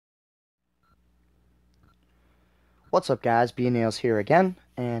What's up, guys? B Nails here again,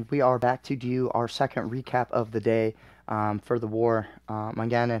 and we are back to do our second recap of the day for the war.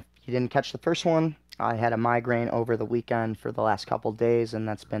 Again, if you didn't catch the first one, I had a migraine over the weekend for the last couple days, and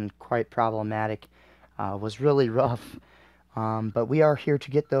that's been quite problematic. It was really rough, but we are here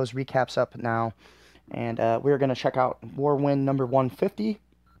to get those recaps up now, and we're going to check out war win number 150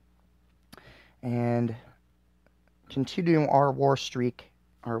 and continue our war streak,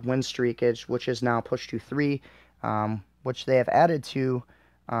 our win streakage, which is now pushed to 3. Which they have added to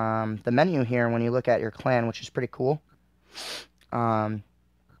the menu here when you look at your clan, which is pretty cool.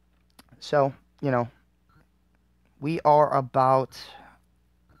 So, we are about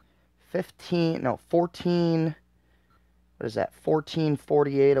 14, what is that,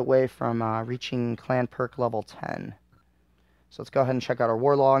 1448 away from reaching clan perk level 10. So let's go ahead and check out our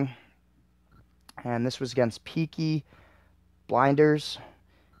war log. And this was against Peaky Blinders.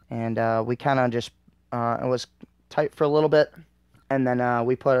 And we kind of just, it was tight for a little bit, and then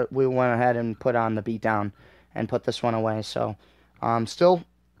we went ahead and put on the beatdown and put this one away. So still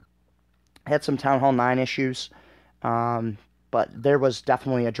had some Town Hall 9 issues, but there was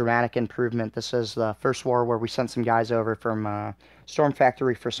definitely a dramatic improvement. This is the first war where we sent some guys over from Storm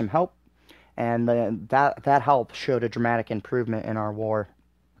Factory for some help, and that help showed a dramatic improvement in our war,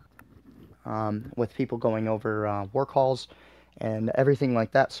 with people going over war calls and everything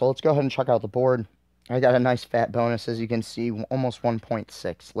like that. So let's go ahead and check out the board. I got a nice fat bonus, as you can see, almost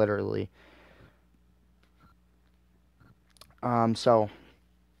 1.6, literally. So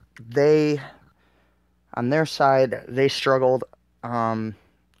they, on their side, they struggled. I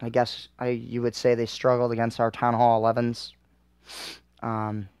guess you would say they struggled against our Town Hall 11s.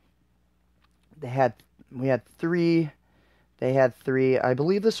 We had 3. They had 3. I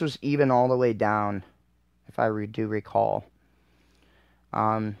believe this was even all the way down, if I do recall.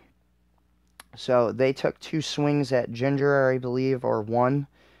 So they took 2 swings at Ginger, I believe, or 1.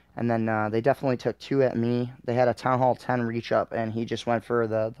 And then they definitely took 2 at me. They had a Town Hall 10 reach up, and he just went for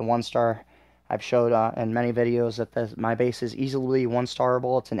the 1-star. I've showed in many videos that my base is easily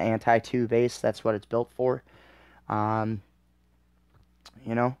 1-starable. It's an anti-2 base. That's what it's built for. So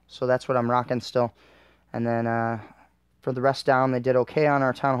that's what I'm rocking still. And then for the rest down, they did okay on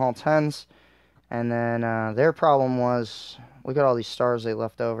our Town Hall 10s. And then their problem was, look at all these stars they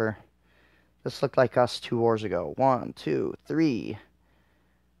left over. This looked like us 2 wars ago. 1, 2, 3,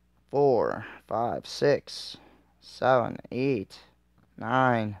 4, 5, 6, 7, 8,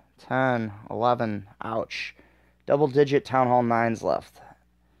 9, 10, 11. Ouch. Double-digit Town Hall 9s left.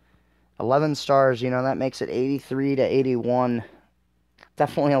 11 stars, that makes it 83 to 81.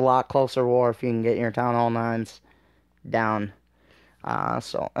 Definitely a lot closer war if you can get your Town Hall 9s down.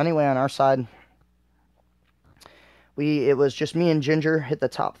 So anyway, on our side, it was just me and Ginger hit the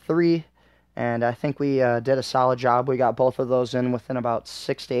top 3. And I think we did a solid job. We got both of those in within about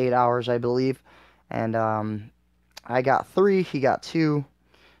 6 to 8 hours, I believe. And I got 3, he got 2.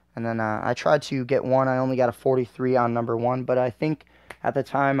 And then I tried to get 1. I only got a 43 on number 1. But I think at the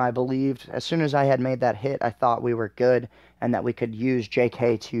time I believed, as soon as I had made that hit, I thought we were good. And that we could use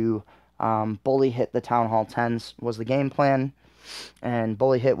JK to bully hit the Town Hall 10s was the game plan. And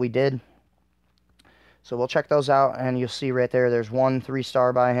bully hit we did. So we'll check those out, and you'll see right there, there's 1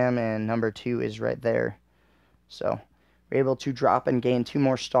 3-star by him, and number 2 is right there. So we're able to drop and gain 2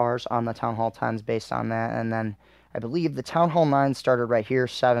 more stars on the Town Hall 10s based on that. And then I believe the Town Hall 9 started right here,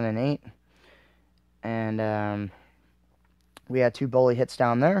 7 and 8. And we had 2 bully hits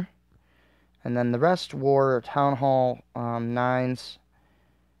down there. And then the rest were Town Hall 9s,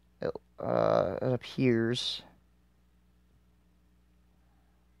 it appears.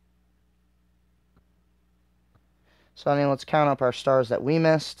 So I mean, let's count up our stars that we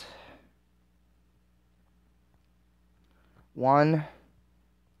missed. 1,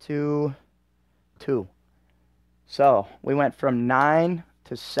 2, 2. So we went from 9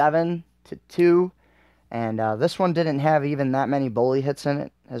 to 7 to 2. And this one didn't have even that many bully hits in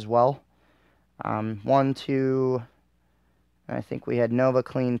it as well. 1, 2, I think we had Nova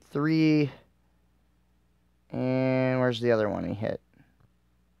Clean 3. And where's the other one he hit?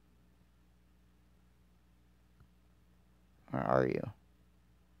 Where are you?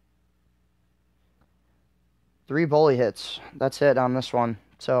 3 bully hits. That's it on this one.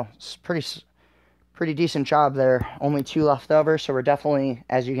 So it's pretty decent job there. Only 2 left over. So we're definitely,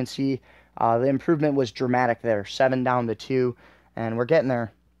 as you can see, the improvement was dramatic there. 7 down to 2, and we're getting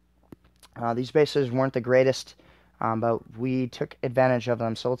there. These bases weren't the greatest, but we took advantage of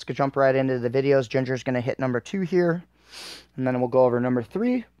them. So let's go jump right into the videos. Ginger's going to hit number 2 here, and then we'll go over number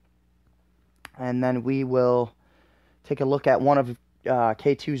 3, and then we will take a look at one of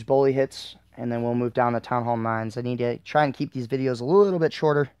K2's bully hits, and then we'll move down to Town Hall 9s. I need to try and keep these videos a little bit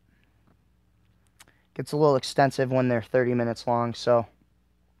shorter. Gets a little extensive when they're 30 minutes long, so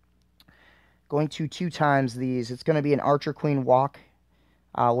going to 2 times these. It's going to be an Archer Queen walk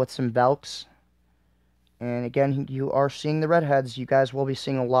with some Velks. And again, you are seeing the redheads. You guys will be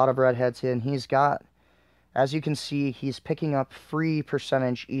seeing a lot of redheads, and he's got, as you can see, he's picking up free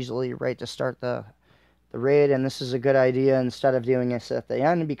percentage easily right to start the raid, and this is a good idea instead of doing this at the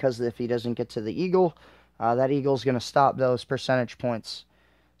end, because if he doesn't get to the eagle, that eagle's going to stop those percentage points.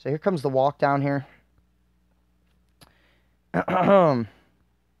 So here comes the walk down here. It's going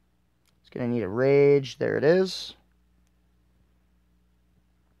to need a rage. There it is.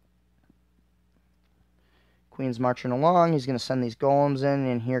 Queen's marching along. He's going to send these golems in,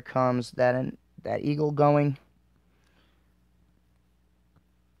 and here comes that eagle going.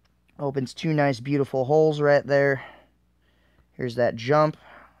 Opens 2 nice, beautiful holes right there. Here's that jump.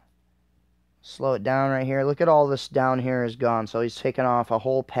 Slow it down right here. Look at all this down here is gone. So he's taken off a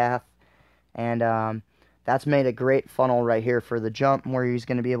whole path, and that's made a great funnel right here for the jump, where he's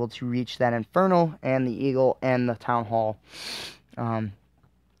going to be able to reach that Inferno and the eagle and the Town Hall.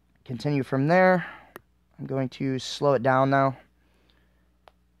 Continue from there. I'm going to slow it down now.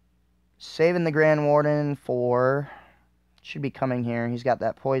 Saving the Grand Warden for... should be coming here. He's got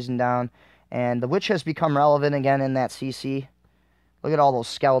that poison down. And the witch has become relevant again in that CC. Look at all those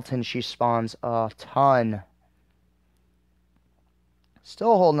skeletons she spawns. A ton.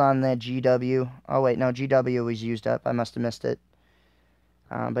 Still holding on to that GW. Oh, wait. No, GW was used up. I must have missed it.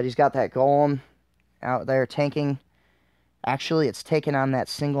 But he's got that golem out there tanking. Actually, it's taking on that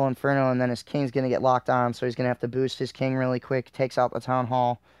single Inferno, and then his king's going to get locked on, so he's going to have to boost his king really quick. Takes out the Town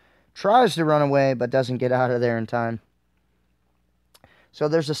Hall. Tries to run away, but doesn't get out of there in time. So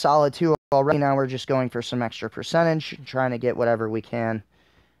there's a solid 2 already. Now we're just going for some extra percentage, trying to get whatever we can.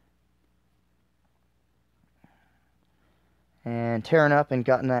 And tearing up and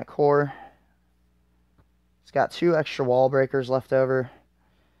gutting that core. It's got 2 extra wall breakers left over.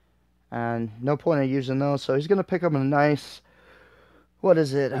 And no point in using those. So he's going to pick up a nice, what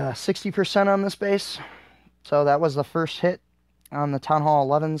is it, 60% on this base. So that was the first hit on the Town Hall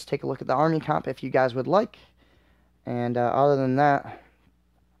 11s. Take a look at the army comp if you guys would like. And other than that,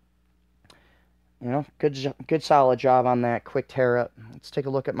 you know, good solid job on that quick tear up. Let's take a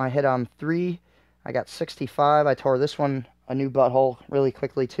look at my hit on 3. I got 65. I tore this one a new butthole really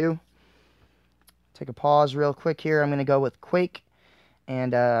quickly too. Take a pause real quick here. I'm going to go with Quake.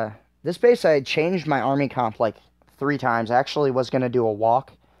 And this base I changed my army comp like 3 times. I actually was going to do a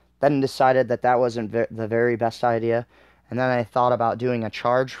walk. Then decided that that wasn't the very best idea. And then I thought about doing a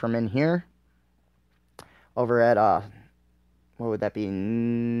charge from in here. Over at, what would that be,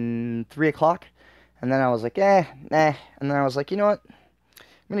 3 o'clock? And then I was like, nah. And then I was like, you know what?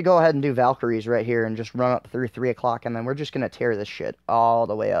 I'm going to go ahead and do Valkyries right here and just run up through 3 o'clock. And then we're just going to tear this shit all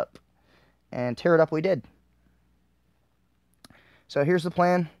the way up. And tear it up we did. So here's the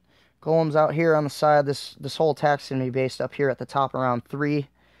plan. Golems out here on the side. This whole attack's going to be based up here at the top around 3.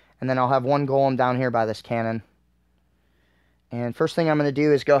 And then I'll have 1 golem down here by this cannon. And first thing I'm going to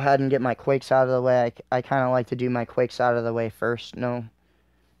do is go ahead and get my quakes out of the way. I kind of like to do my quakes out of the way first. No,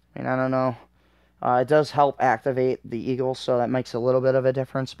 I mean, I don't know. It does help activate the eagle, so that makes a little bit of a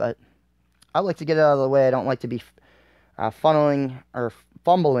difference. But I like to get it out of the way. I don't like to be funneling or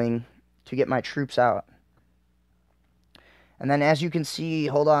fumbling to get my troops out. And then as you can see,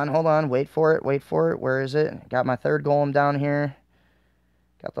 hold on, wait for it. Where is it? Got my 3rd golem down here.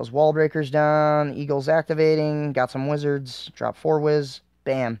 Got those wall breakers down. Eagle's activating. Got some wizards. Drop 4 whiz.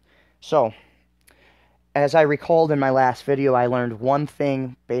 Bam. So, as I recalled in my last video, I learned one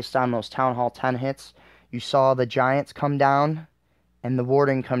thing based on those Town Hall 10 hits. You saw the giants come down and the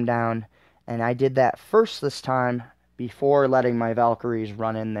warden come down. And I did that first this time before letting my Valkyries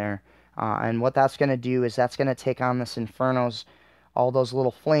run in there. And what that's going to do is that's going to take on this Infernos. All those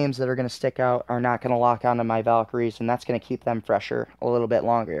little flames that are going to stick out are not going to lock onto my Valkyries, and that's going to keep them fresher a little bit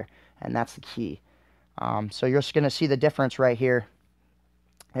longer. And that's the key. So you're just going to see the difference right here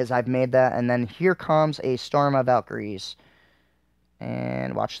as I've made that. And then here comes a storm of Valkyries.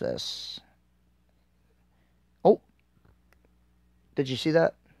 And watch this. Oh, did you see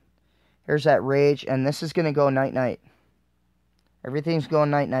that? Here's that rage, and this is going to go night-night. Everything's going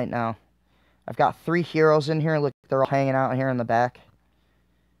night-night now. I've got 3 heroes in here. Look, they're all hanging out here in the back.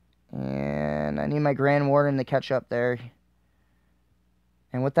 And I need my Grand Warden to catch up there.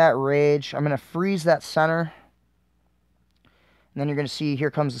 And with that rage, I'm going to freeze that center. And then you're going to see here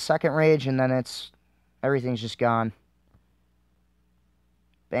comes the second rage, and then everything's just gone.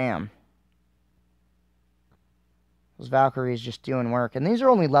 Bam. Those Valkyries just doing work. And these are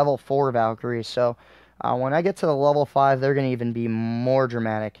only level 4 Valkyries, so when I get to the level 5, they're going to even be more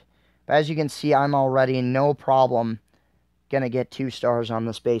dramatic. But as you can see, I'm already no problem going to get 2 stars on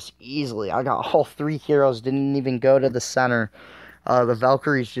this base easily. I got all 3 heroes, didn't even go to the center. The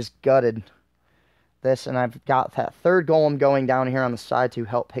Valkyries just gutted this, and I've got that 3rd golem going down here on the side to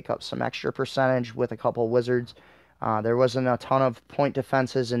help pick up some extra percentage with a couple wizards. There wasn't a ton of point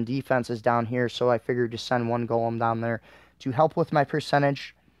defenses and defenses down here, so I figured to send 1 golem down there to help with my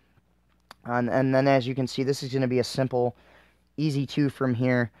percentage. And then as you can see, this is going to be a simple, easy 2 from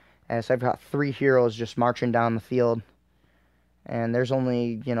here, as I've got 3 heroes just marching down the field. And there's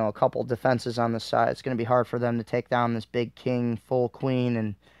only, you know, a couple defenses on the side. It's going to be hard for them to take down this big king, full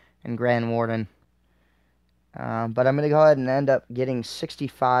queen, and Grand Warden. But I'm going to go ahead and end up getting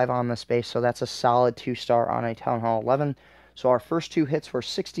 65 on this base, so that's a solid 2-star on a Town Hall 11. So our first 2 hits were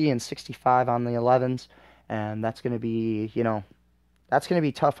 60 and 65 on the 11s, and that's going to be, you know, that's going to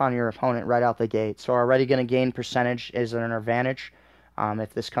be tough on your opponent right out the gate. So already going to gain percentage is an advantage.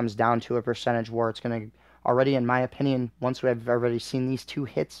 If this comes down to a percentage war, it's going to already, in my opinion, once we've already seen these 2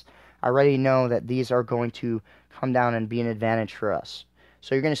 hits, I already know that these are going to come down and be an advantage for us.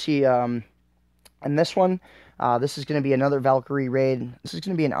 So you're going to see in this one, this is going to be another Valkyrie raid. This is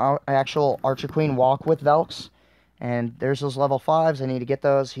going to be an actual Archer Queen walk with Velks. And there's those level 5s. I need to get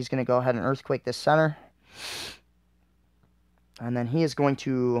those. He's going to go ahead and Earthquake this center. And then he is going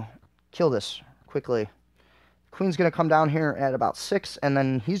to kill this quickly. Queen's going to come down here at about 6, and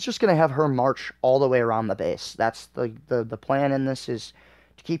then he's just going to have her march all the way around the base. That's the plan in this, is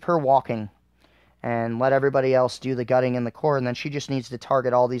to keep her walking and let everybody else do the gutting in the core, and then she just needs to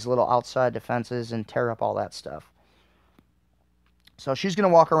target all these little outside defenses and tear up all that stuff. So she's going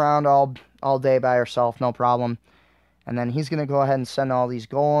to walk around all day by herself, no problem. And then he's going to go ahead and send all these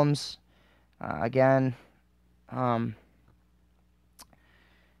golems. Again,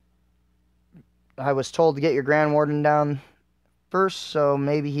 I was told to get your Grand Warden down first, so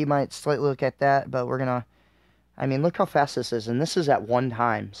maybe he might slightly look at that, but we're going to... I mean, look how fast this is, and this is at 1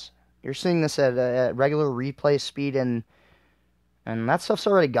 times. You're seeing this at regular replay speed, and that stuff's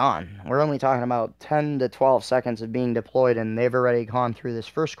already gone. We're only talking about 10 to 12 seconds of being deployed, and they've already gone through this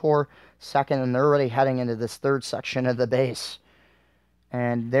first core, second, and they're already heading into this 3rd section of the base.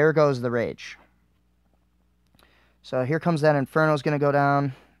 And there goes the rage. So here comes that Inferno's going to go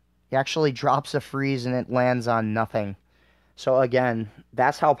down. He actually drops a freeze, and it lands on nothing. So again,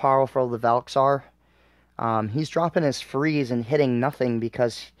 that's how powerful the Valks are. He's dropping his freeze and hitting nothing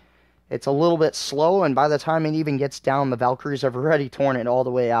because it's a little bit slow, and by the time it even gets down, the Valkyries have already torn it all the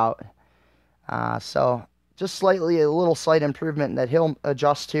way out. So just a little slight improvement that he'll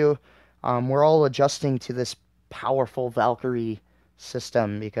adjust to. We're all adjusting to this powerful Valkyrie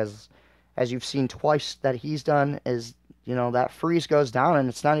system because, as you've seen twice that he's done, is, you know, that freeze goes down and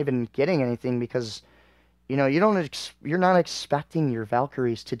it's not even getting anything because, you know, you're not expecting your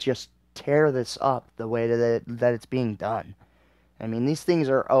Valkyries to just tear this up the way that it's being done. I mean, these things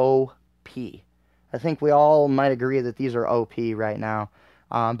are OP. I think we all might agree that these are OP right now.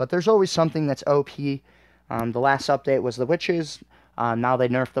 But there's always something that's OP. The last update was the witches. Now they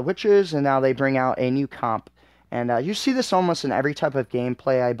nerf the witches, and now they bring out a new comp. And you see this almost in every type of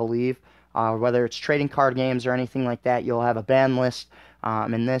gameplay, I believe. Whether it's trading card games or anything like that, you'll have a ban list.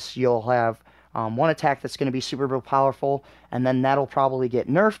 In this, you'll have one attack that's going to be super powerful, and then that'll probably get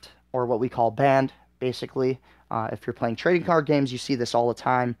nerfed, or what we call banned, basically. If you're playing trading card games, you see this all the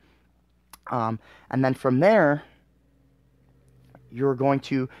time. And then from there, you're going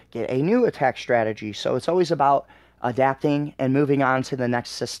to get a new attack strategy. So it's always about adapting and moving on to the next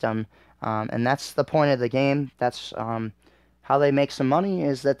system. And that's the point of the game. That's how they make some money,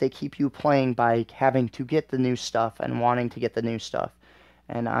 is that they keep you playing by having to get the new stuff and wanting to get the new stuff.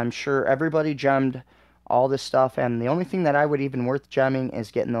 And I'm sure everybody gemmed all this stuff, and the only thing that I would even worth gemming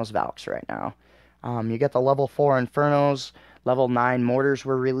is getting those Valks right now. You get the level 4 Infernos, level 9 Mortars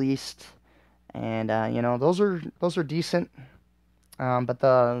were released, and you know, those are decent. But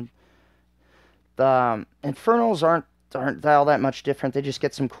the Infernos aren't all that much different. They just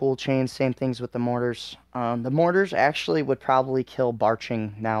get some cool chains. Same things with the Mortars. The Mortars actually would probably kill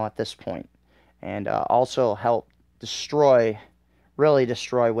Barching now at this point, and also help really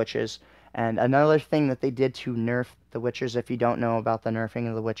destroy witches. And another thing that they did to nerf the witches, if you don't know about the nerfing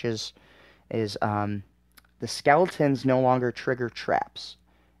of the witches, is the skeletons no longer trigger traps.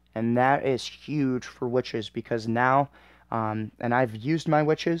 And that is huge for witches, because now, and I've used my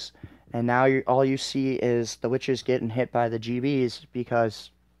witches, and now all you see is the witches getting hit by the GBs,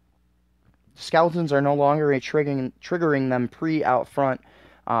 because skeletons are no longer triggering them out front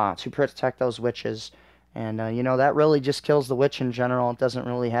to protect those witches. And, you know, that really just kills the witch in general. It doesn't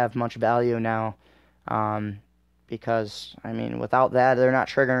really have much value now. Um, because, I mean, without that, they're not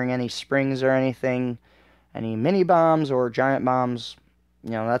triggering any springs or anything, any mini bombs or giant bombs.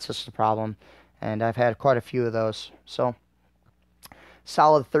 You know, that's just the problem. And I've had quite a few of those. So,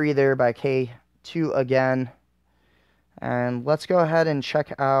 solid 3 there by K2 again. And let's go ahead and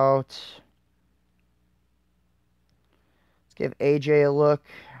check out. Let's give AJ a look.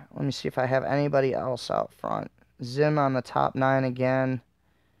 Let me see if I have anybody else out front. Zim on the top 9 again.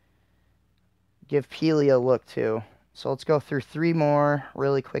 Give Peely a look too. So let's go through 3 more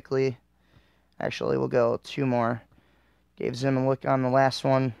really quickly. Actually, we'll go 2 more. Gave Zim a look on the last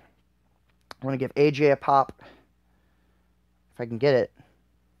one. I'm going to give AJ a pop. If I can get it.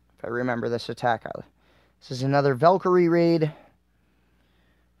 If I remember this attack. This is another Valkyrie raid.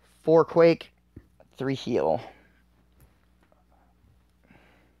 4 Quake, 3 heal.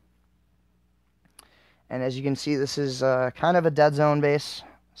 And as you can see, this is kind of a dead zone base,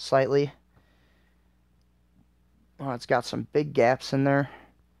 slightly. Oh, it's got some big gaps in there.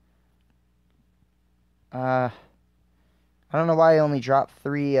 I don't know why I only dropped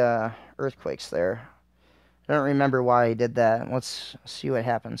 3 earthquakes there. I don't remember why he did that. Let's see what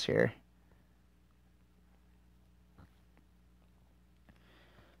happens here.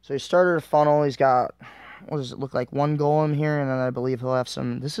 So he started a funnel. He's got, what does it look like, 1 golem here, and then I believe he'll have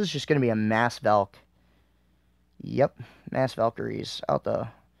some. This is just going to be a mass Valk. Yep, mass Valkyries out the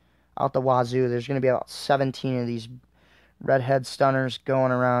wazoo. There's going to be about 17 of these redhead stunners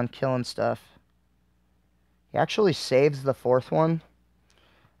going around killing stuff. He actually saves the 4th one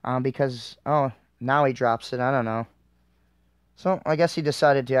because, oh, now he drops it. I don't know. So I guess he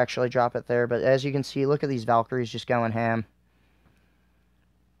decided to actually drop it there. But as you can see, look at these Valkyries just going ham.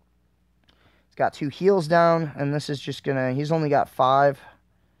 He's got 2 heals down, and this is just going to, he's only got 5.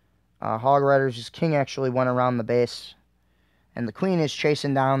 Hog Riders, his king actually went around the base. And the queen is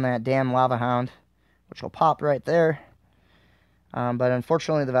chasing down that damn lava hound, which will pop right there. But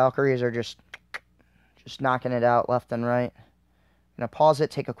unfortunately, the Valkyries are just knocking it out left and right. Gonna pause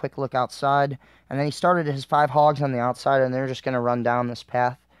it, take a quick look outside, and then he started his 5 hogs on the outside, and they're just gonna run down this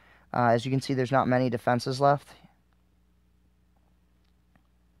path. As you can see, there's not many defenses left.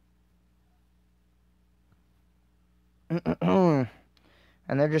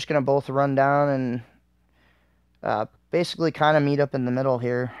 And they're just going to both run down and basically kind of meet up in the middle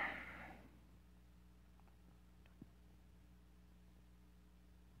here.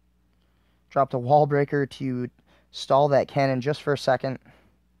 Dropped a wall breaker to stall that cannon just for a second.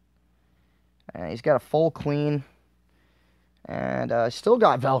 He's got a full queen. And still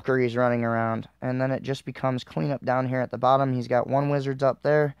got Valkyries running around. And then it just becomes cleanup down here at the bottom. He's got 1 wizards up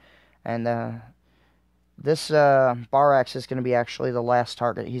there. And this Barax is going to be actually the last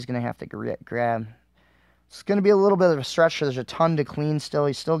target he's going to have to grab. It's going to be a little bit of a stretch. There's a ton to clean still.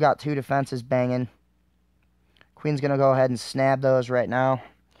 He's still got 2 defenses banging. Queen's going to go ahead and snap those right now.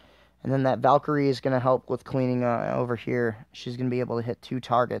 And then that Valkyrie is going to help with cleaning over here. She's going to be able to hit 2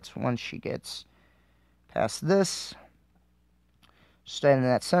 targets once she gets past this. Stay in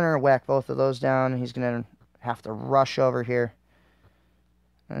that center, whack both of those down. He's going to have to rush over here.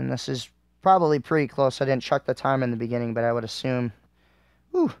 And this is probably pretty close. I didn't check the time in the beginning, but I would assume.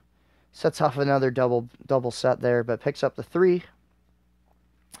 Whew, sets off another double set there, but picks up the 3.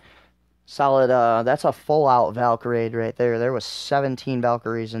 Solid, that's a full-out Valkyrie right there. There was 17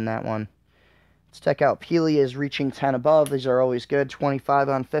 Valkyries in that one. Let's check out Peely is reaching 10 above. These are always good. 25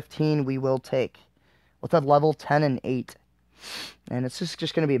 on 15 we will take. With a level 10 and 8. And it's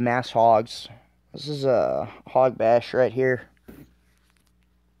just going to be mass hogs. This is a hog bash right here.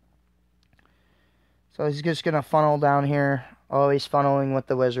 So he's just going to funnel down here. Always funneling with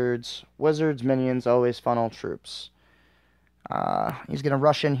the wizards. Wizards, minions, always funnel troops. He's going to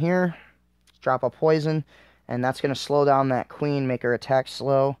rush in here. Drop a poison. And that's going to slow down that queen. Make her attack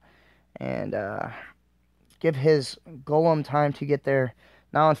slow. And give his golem time to get there.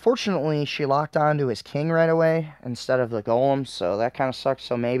 Now, unfortunately, she locked onto his king right away instead of the golem. So that kind of sucks.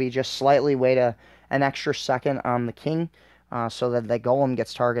 So maybe just slightly wait an extra second on the king. So that the golem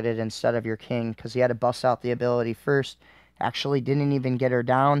gets targeted instead of your king. Because he had to bust out the ability first. Actually didn't even get her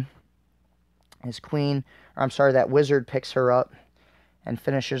down. His queen, or I'm sorry, that wizard picks her up. And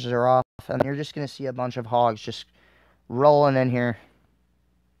finishes her off. And you're just going to see a bunch of hogs just rolling in here.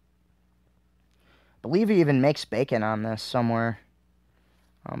 I believe he even makes bacon on this somewhere.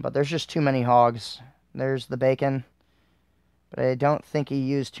 But there's just too many hogs. There's the bacon. But I don't think he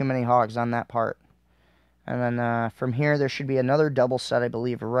used too many hogs on that part. And then from here, there should be another double set, I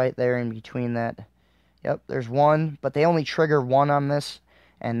believe, right there in between that. Yep, there's 1. But they only trigger 1 on this.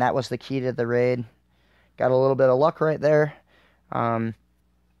 And that was the key to the raid. Got a little bit of luck right there. Um,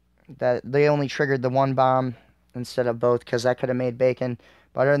 that they only triggered the one bomb instead of both, because that could have made bacon.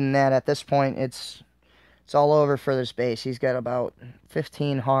 But other than that, at this point, it's all over for this base. He's got about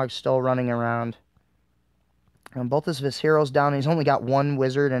 15 hogs still running around. And both of his heroes down. He's only got one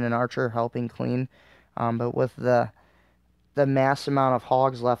wizard and an archer helping clean. But with the mass amount of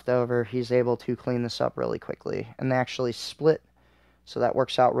hogs left over, he's able to clean this up really quickly. And they actually split, so that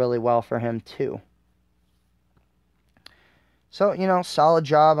works out really well for him too. So, solid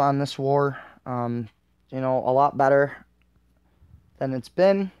job on this war. A lot better than it's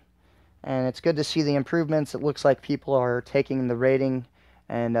been. And it's good to see the improvements. It looks like people are taking the rating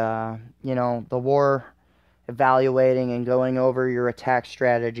and, the war, evaluating and going over your attack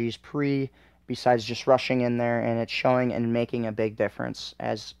strategies besides just rushing in there, and it's showing and making a big difference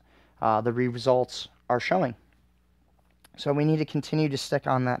as the results are showing. So we need to continue to stick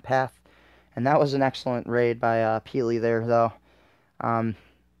on that path. And that was an excellent raid by Peely there, though.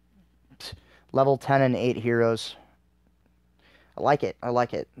 Level 10 and 8 heroes. I like it.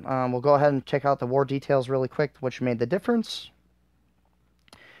 We'll go ahead and check out the war details really quick, which made the difference.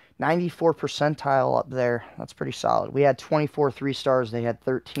 94 percentile up there. That's pretty solid. We had 24 3-stars. They had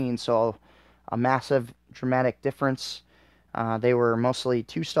 13, so a massive, dramatic difference. They were mostly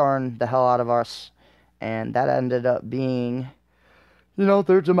 2-starring the hell out of us, and that ended up being,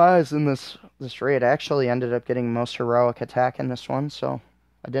 their demise in this raid. I actually ended up getting most heroic attack in this one, so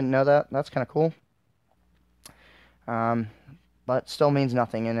I didn't know that. That's kind of cool. But still means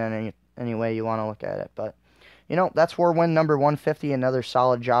nothing in any way you want to look at it. But, that's war win number 150. Another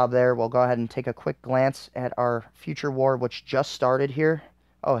solid job there. We'll go ahead and take a quick glance at our future war, which just started here.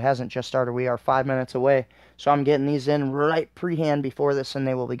 Oh, it hasn't just started. We are 5 minutes away. So I'm getting these in right pre-hand before this, and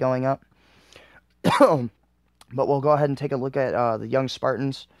they will be going up. But we'll go ahead and take a look at the young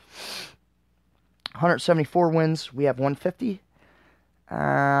Spartans. 174 wins. We have 150.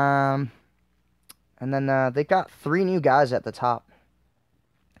 And then they got 3 new guys at the top.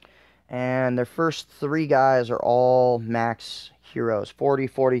 And their first 3 guys are all max heroes. 40,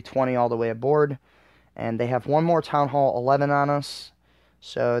 40, 20 all the way aboard. And they have one more Town Hall 11 on us.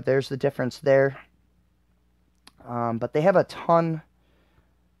 So there's the difference there. But they have a ton.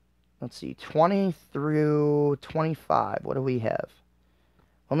 Let's see, 20 through 25. What do we have?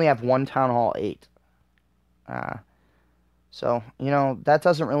 Only have one Town Hall 8. So, that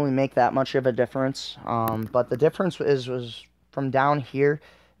doesn't really make that much of a difference. But the difference was from down here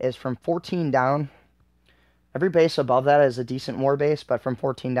is from 14 down. Every base above that is a decent war base, but from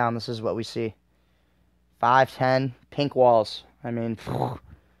 14 down, this is what we see. 5, 10, pink walls. I mean,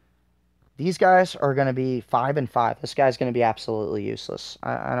 these guys are going to be 5 and 5. This guy's going to be absolutely useless.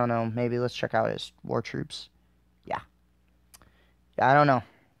 I don't know. Maybe let's check out his war troops. Yeah, I don't know.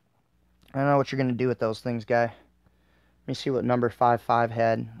 I don't know what you're going to do with those things, guy. Let me see what number 5-5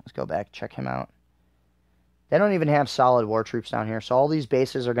 had. Let's go back and check him out. They don't even have solid war troops down here, so all these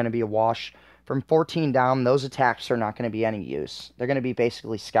bases are going to be a wash. From 14 down, those attacks are not going to be any use. They're going to be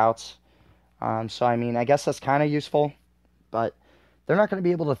basically scouts. So, I mean, I guess that's kind of useful, but they're not going to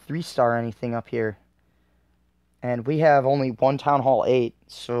be able to 3-star anything up here. And we have only one Town Hall 8,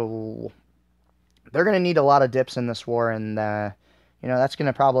 so they're going to need a lot of dips in this war, and, that's going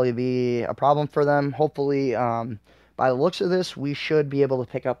to probably be a problem for them. Hopefully, by the looks of this, we should be able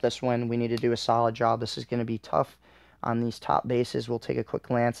to pick up this win. We need to do a solid job. This is going to be tough on these top bases. We'll take a quick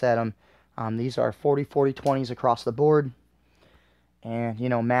glance at them. These are 40, 40, 20s across the board. And,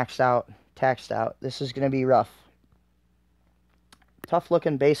 maxed out, taxed out. This is going to be rough. Tough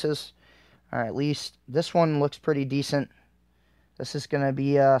looking bases. Or at least this one looks pretty decent. This is going to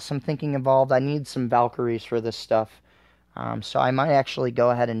be some thinking involved. I need some Valkyries for this stuff. So I might actually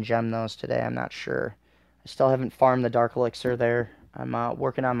go ahead and gem those today. I'm not sure. I still haven't farmed the Dark Elixir there. I'm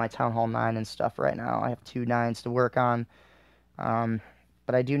working on my Town Hall 9 and stuff right now. I have 2 9s to work on.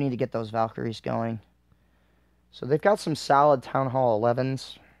 But I do need to get those Valkyries going. So they've got some solid Town Hall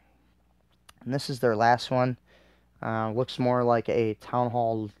 11s. And this is their last one. Looks more like a Town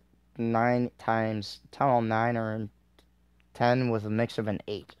Hall 9 times Town Hall 9 or 10 with a mix of an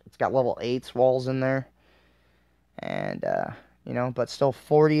 8. It's got level 8s walls in there. And, but still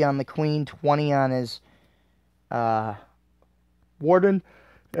 40 on the Queen, 20 on his Warden,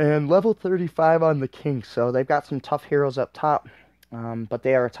 and level 35 on the King. So they've got some tough heroes up top, but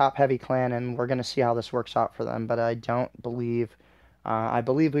they are a top-heavy clan, and we're going to see how this works out for them. But I don't believe, I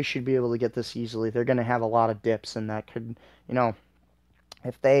believe we should be able to get this easily. They're going to have a lot of dips, and that could,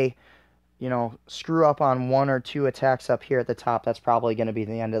 if they, screw up on 1 or 2 attacks up here at the top, that's probably going to be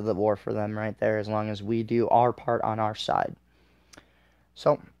the end of the war for them right there, as long as we do our part on our side.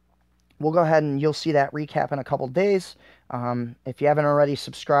 So, we'll go ahead and you'll see that recap in a couple days. If you haven't already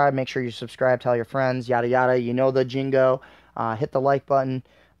subscribed, make sure you subscribe, tell your friends, yada yada. You know the jingo. Hit the like button.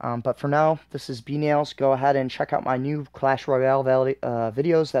 But for now, this is B-Nails. Go ahead and check out my new Clash Royale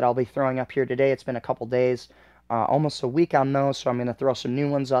videos that I'll be throwing up here today. It's been a couple days, almost a week on those, so I'm going to throw some new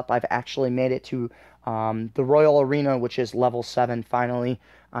ones up. I've actually made it to the Royal Arena, which is level 7 finally.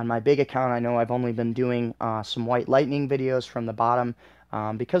 On my big account, I know I've only been doing some White Lightning videos from the bottom.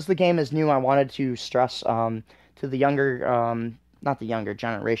 Because the game is new, I wanted to stress to the younger, not the younger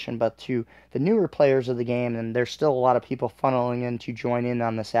generation, but to the newer players of the game, and there's still a lot of people funneling in to join in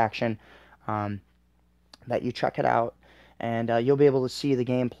on this action, that you check it out, and you'll be able to see the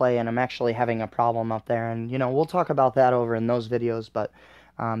gameplay, and I'm actually having a problem up there, and, we'll talk about that over in those videos, but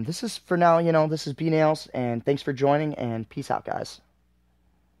this is, for now, this is B-Nails, and thanks for joining, and peace out, guys.